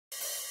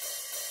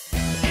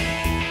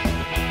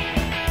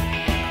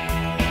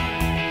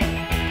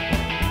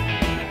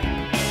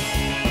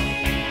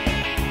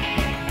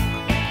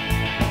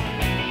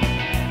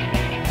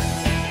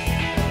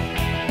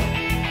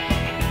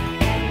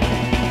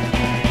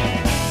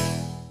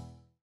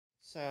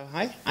So,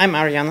 hi, I'm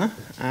Ariane.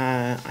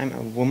 I'm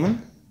a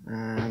woman.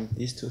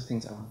 These two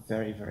things are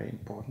very, very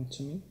important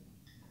to me.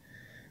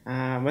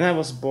 When I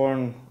was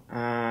born,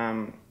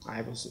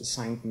 I was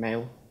assigned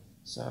male,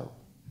 so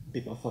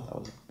people thought I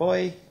was a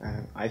boy,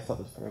 and I thought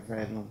it for a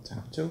very long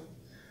time too.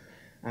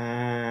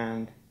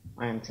 And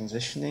I am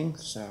transitioning,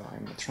 so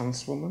I'm a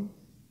trans woman.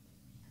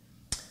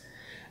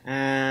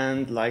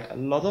 And like a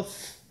lot of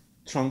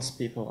trans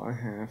people, I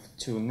have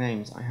two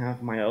names. I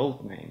have my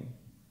old name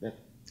that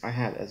I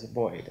had as a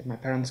boy that my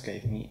parents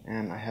gave me,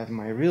 and I have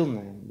my real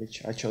name,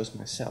 which I chose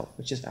myself,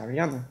 which is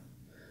Ariane.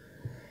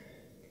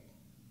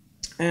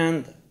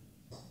 And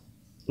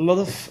a lot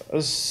of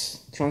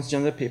us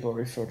transgender people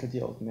refer to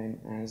the old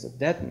name as a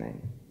dead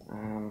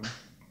name,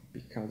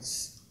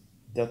 because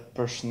that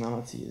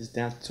personality is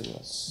dead to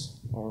us,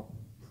 or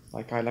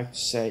like I like to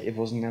say, it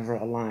was never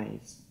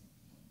alive.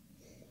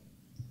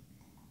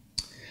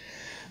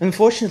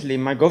 Unfortunately,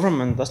 my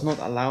government does not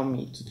allow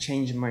me to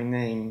change my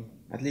name,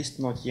 at least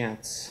not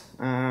yet.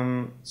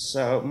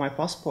 So my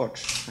passport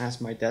has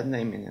my dead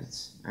name in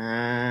it,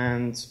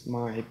 and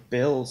my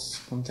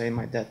bills contain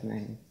my dead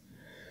name.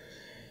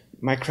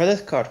 My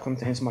credit card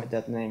contains my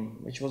dead name,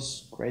 which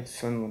was great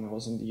fun when I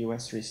was in the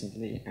US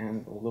recently,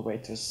 and all the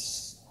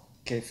waiters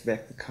gave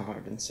back the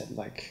card and said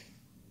like,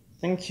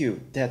 "Thank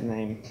you, dead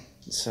name."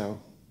 So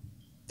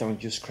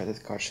don't use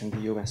credit cards in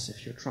the US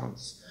if you're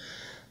trans.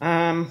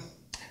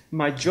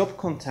 My job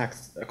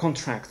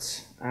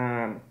contract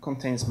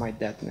contains my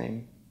dead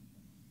name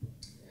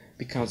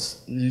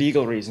because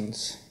legal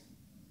reasons.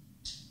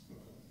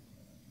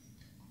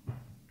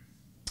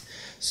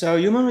 So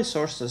human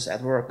resources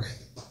at work,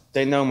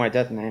 they know my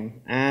dead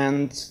name,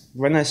 and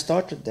when I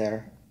started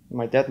there,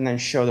 my dead name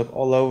showed up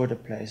all over the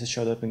place. It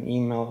showed up in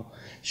email,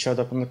 showed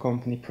up on the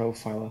company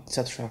profile,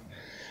 etc.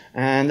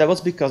 And that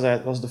was because I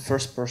was the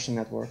first person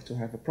at work to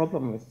have a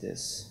problem with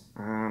this.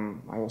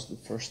 I was the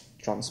first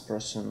trans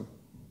person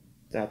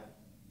that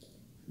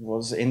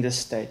was in this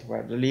state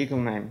where the legal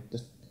name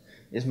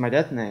is my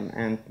dead name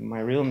and my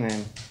real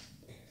name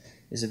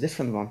is a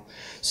different one.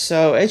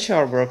 So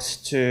HR works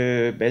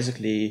to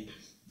basically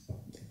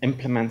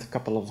implement a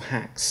couple of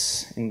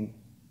hacks in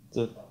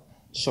the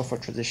software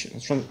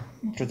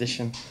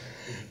tradition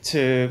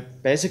to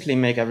basically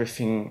make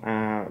everything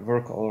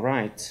work all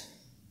right.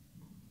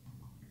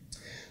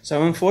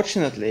 So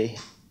unfortunately,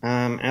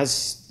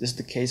 as is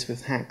the case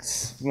with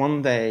hacks,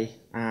 one day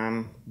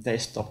they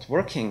stopped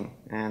working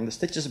and the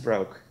stitches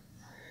broke,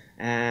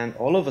 and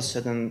all of a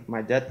sudden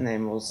my dead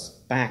name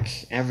was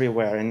back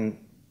everywhere in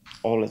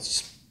all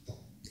its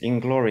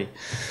glory.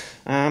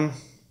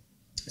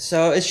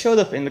 So it showed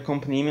up in the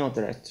company email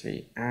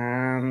directory,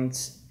 and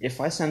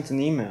if I sent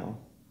an email,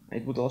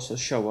 it would also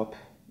show up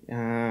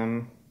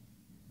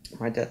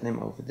my dead name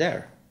over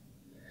there.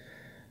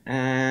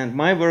 And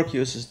my work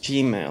uses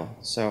Gmail,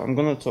 so I'm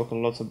going to talk a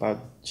lot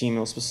about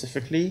Gmail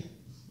specifically,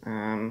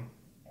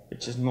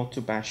 which is not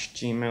to bash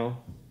Gmail.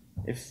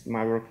 If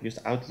my work used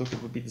Outlook,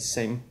 it would be the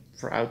same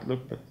for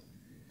Outlook, but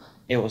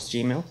it was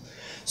Gmail.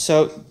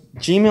 So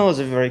Gmail is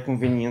a very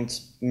convenient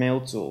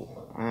mail tool,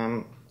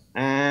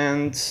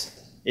 and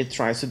it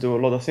tries to do a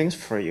lot of things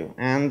for you.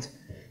 And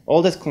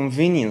all that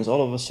convenience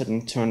all of a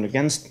sudden turned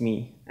against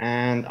me,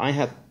 and I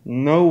had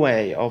no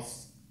way of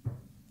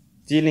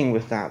dealing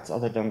with that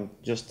other than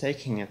just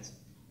taking it.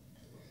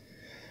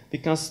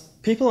 Because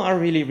people are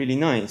really, really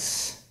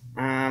nice.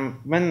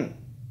 When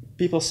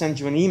people send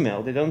you an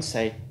email, they don't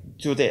say,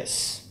 "Do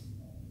this,"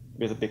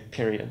 with a big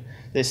period.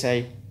 They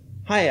say,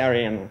 "Hi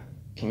Ariane,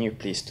 can you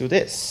please do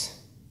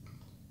this?"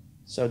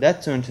 So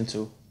that turned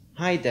into,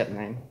 "Hi dead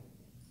name,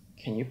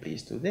 can you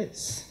please do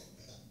this?"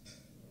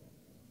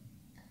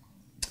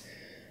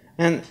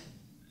 And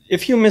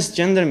if you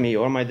misgender me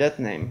or my dead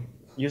name,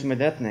 use my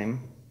dead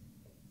name,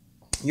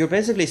 you're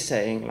basically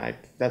saying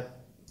like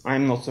that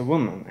I'm not a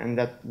woman and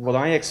that what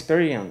I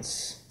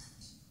experience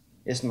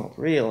is not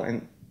real,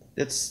 and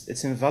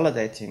it's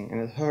invalidating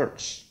and it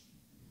hurts.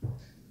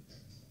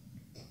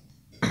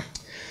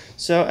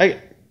 So I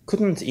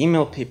couldn't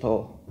email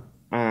people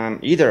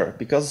either,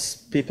 because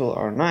people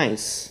are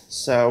nice.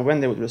 So when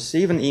they would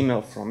receive an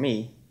email from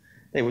me,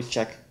 they would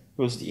check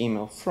who's the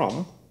email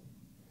from,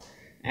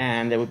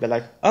 and they would be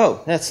like,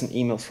 "Oh, that's an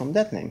email from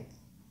that name.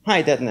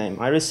 Hi that name,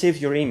 I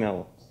received your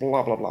email,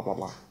 blah blah blah blah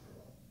blah."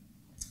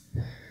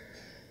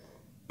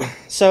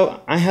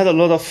 So I had a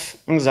lot of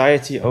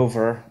anxiety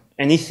over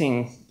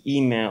anything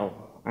email.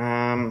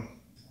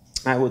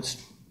 I would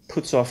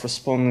put off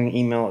responding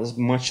email as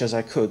much as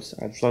I could.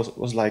 I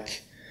was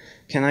like,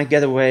 can I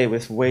get away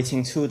with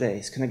waiting 2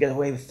 days? Can I get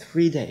away with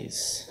 3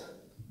 days?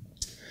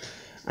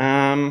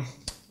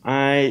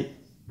 I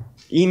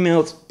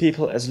emailed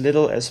people as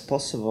little as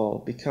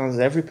possible, because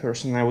every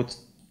person I would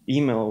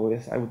email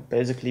with, I would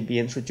basically be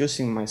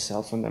introducing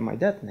myself under my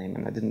dead name,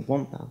 and I didn't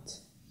want that.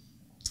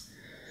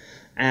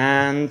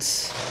 And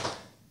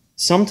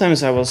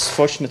sometimes I was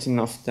fortunate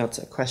enough that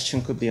a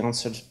question could be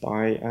answered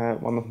by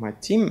one of my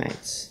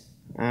teammates,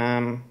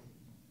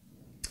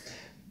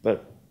 but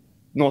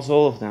not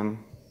all of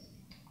them.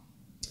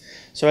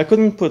 So I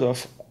couldn't put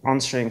off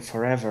answering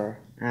forever,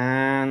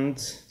 And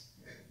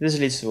this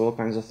leads to all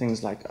kinds of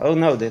things like, oh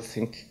no, they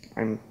think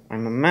I'm a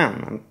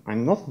man.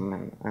 I'm not a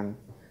man, and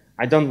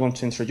I don't want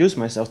to introduce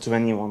myself to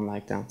anyone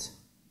like that.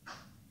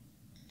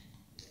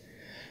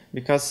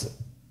 Because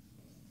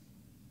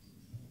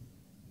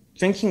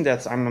thinking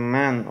that I'm a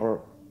man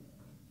or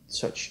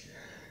such,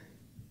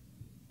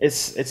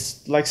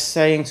 it's like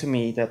saying to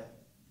me that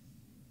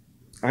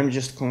I'm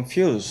just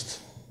confused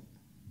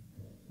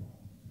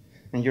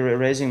and you're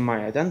erasing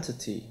my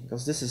identity,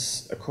 because this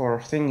is a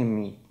core thing in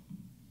me.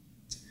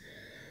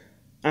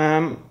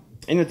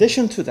 In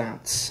addition to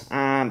that,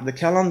 the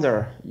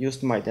calendar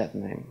used my dead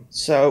name.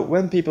 So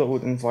when people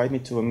would invite me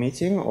to a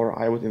meeting, or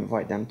I would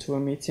invite them to a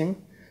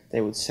meeting, they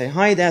would say,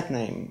 "Hi, dead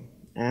name."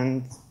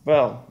 And,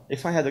 well,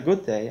 if I had a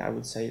good day, I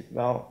would say,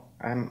 "Well,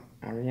 I'm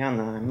Ariane,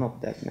 I'm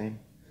not dead name."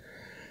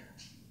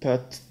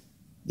 But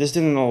this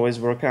didn't always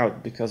work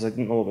out, because I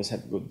didn't always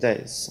have good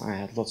days. I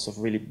had lots of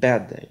really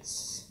bad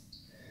days.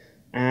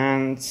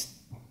 And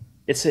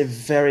it's a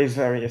very,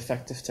 very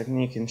effective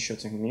technique in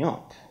shutting me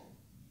up.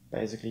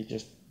 Basically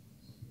just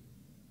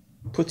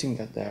putting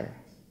that there.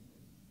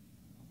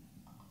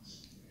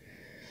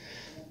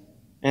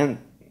 And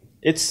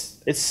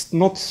it's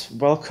not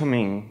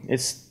welcoming,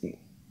 it's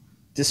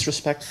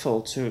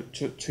disrespectful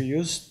to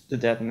use the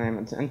dead name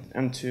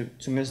and to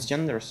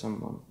misgender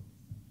someone.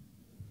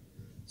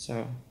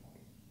 So,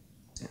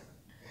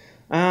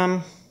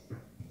 yeah.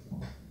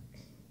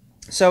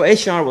 So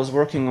HR was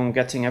working on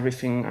getting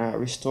everything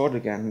restored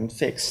again and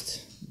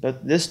fixed,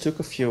 but this took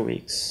a few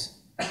weeks.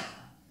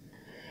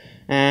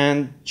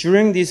 And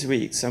during these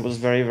weeks, I was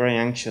very, very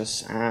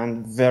anxious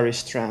and very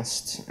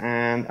stressed,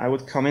 and I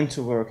would come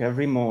into work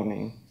every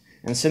morning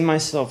and send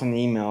myself an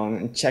email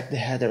and check the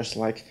headers,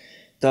 like,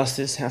 does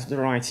this have the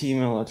right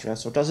email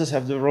address, or does this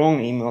have the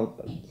wrong email,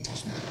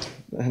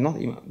 not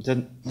email,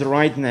 the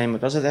right name, or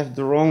does it have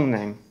the wrong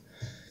name?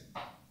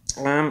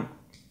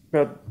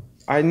 But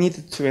I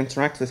needed to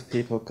interact with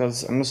people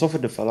because I'm a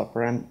software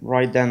developer, and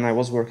right then I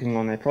was working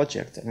on a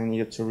project and I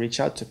needed to reach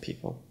out to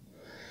people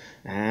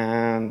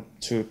and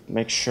to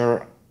make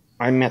sure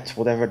I met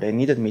whatever they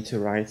needed me to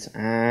write,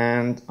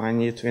 and I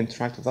needed to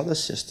interact with other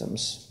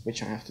systems,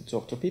 which I have to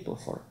talk to people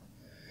for.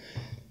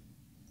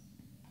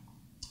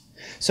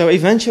 So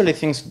eventually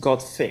things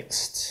got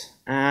fixed,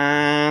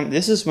 and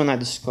this is when I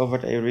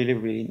discovered a really,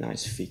 really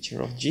nice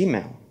feature of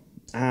Gmail.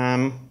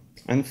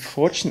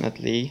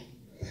 Unfortunately,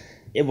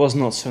 it was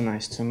not so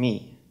nice to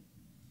me.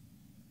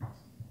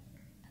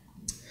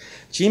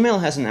 Gmail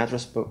has an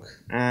address book,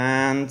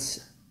 and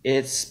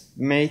it's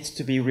made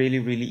to be really,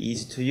 really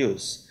easy to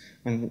use.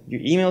 When you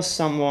email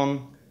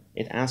someone,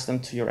 it adds them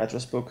to your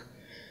address book.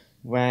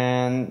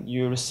 When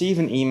you receive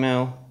an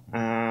email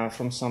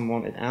from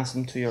someone, it adds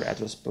them to your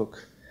address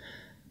book,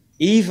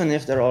 even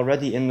if they're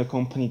already in the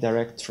company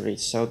directory,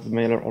 so the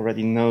mailer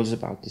already knows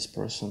about this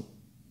person.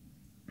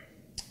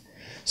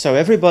 So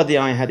everybody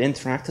I had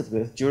interacted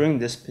with during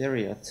this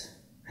period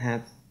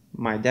had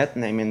my dead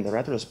name in their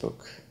address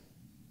book.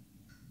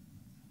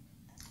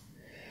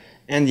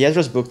 And the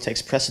address book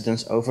takes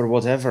precedence over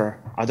whatever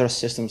other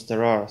systems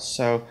there are.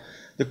 So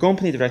the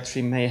company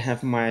directory may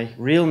have my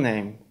real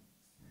name,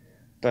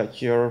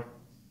 but your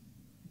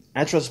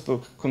address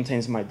book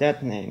contains my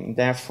dead name.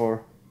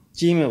 Therefore,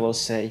 Gmail will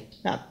say,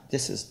 "Ah,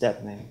 this is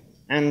dead name."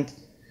 And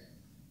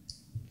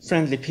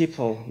friendly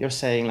people, you're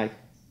saying, like,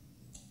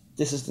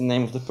 this is the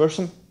name of the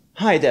person.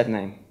 "Hi, dead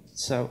name."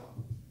 So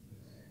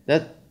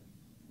that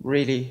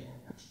really,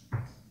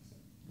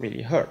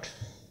 really hurt.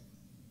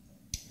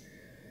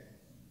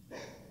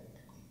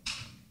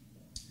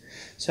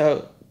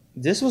 So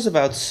this was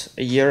about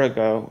a year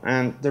ago,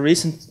 and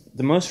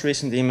the most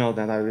recent email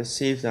that I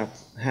received that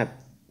had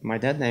my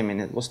dead name in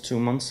it was 2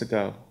 months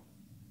ago.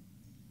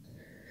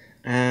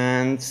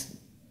 And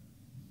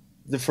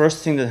the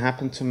first thing that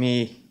happened to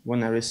me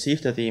when I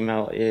received that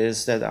email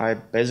is that I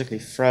basically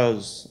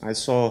froze. I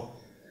saw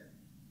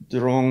the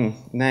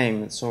wrong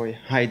name, sorry,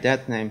 "Hi,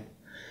 dead name."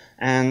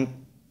 And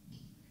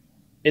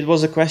it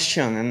was a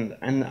question,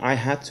 and I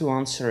had to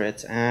answer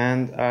it,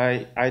 and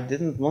I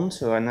didn't want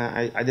to, and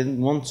I didn't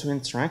want to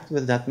interact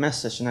with that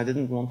message, and I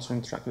didn't want to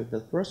interact with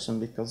that person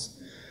because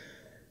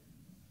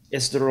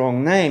it's the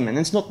wrong name, and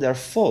it's not their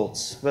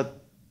fault,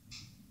 but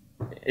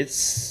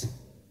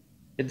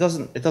it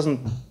doesn't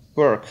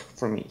work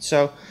for me.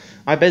 So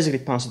I basically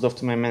passed it off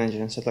to my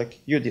manager and said, like,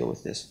 you deal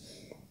with this,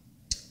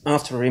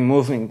 after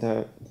removing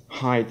the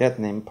 "Hi, dead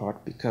name"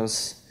 part,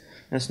 because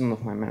that's none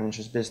of my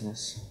manager's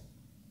business.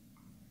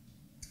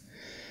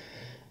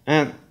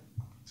 And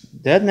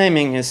dead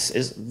naming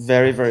is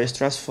very, very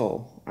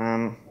stressful.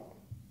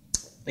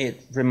 It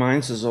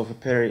reminds us of a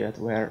period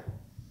where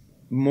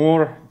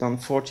more than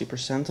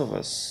 40% of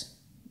us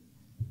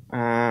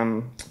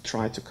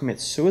try to commit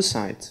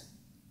suicide.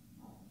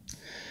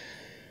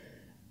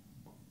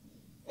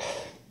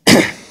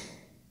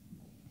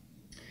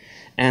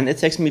 And it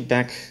takes me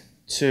back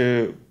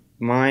to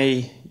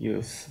my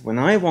youth, when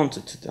I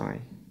wanted to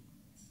die.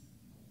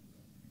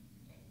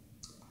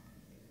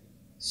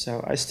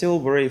 So I still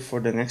worry for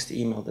the next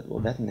email that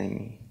will dead name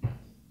me.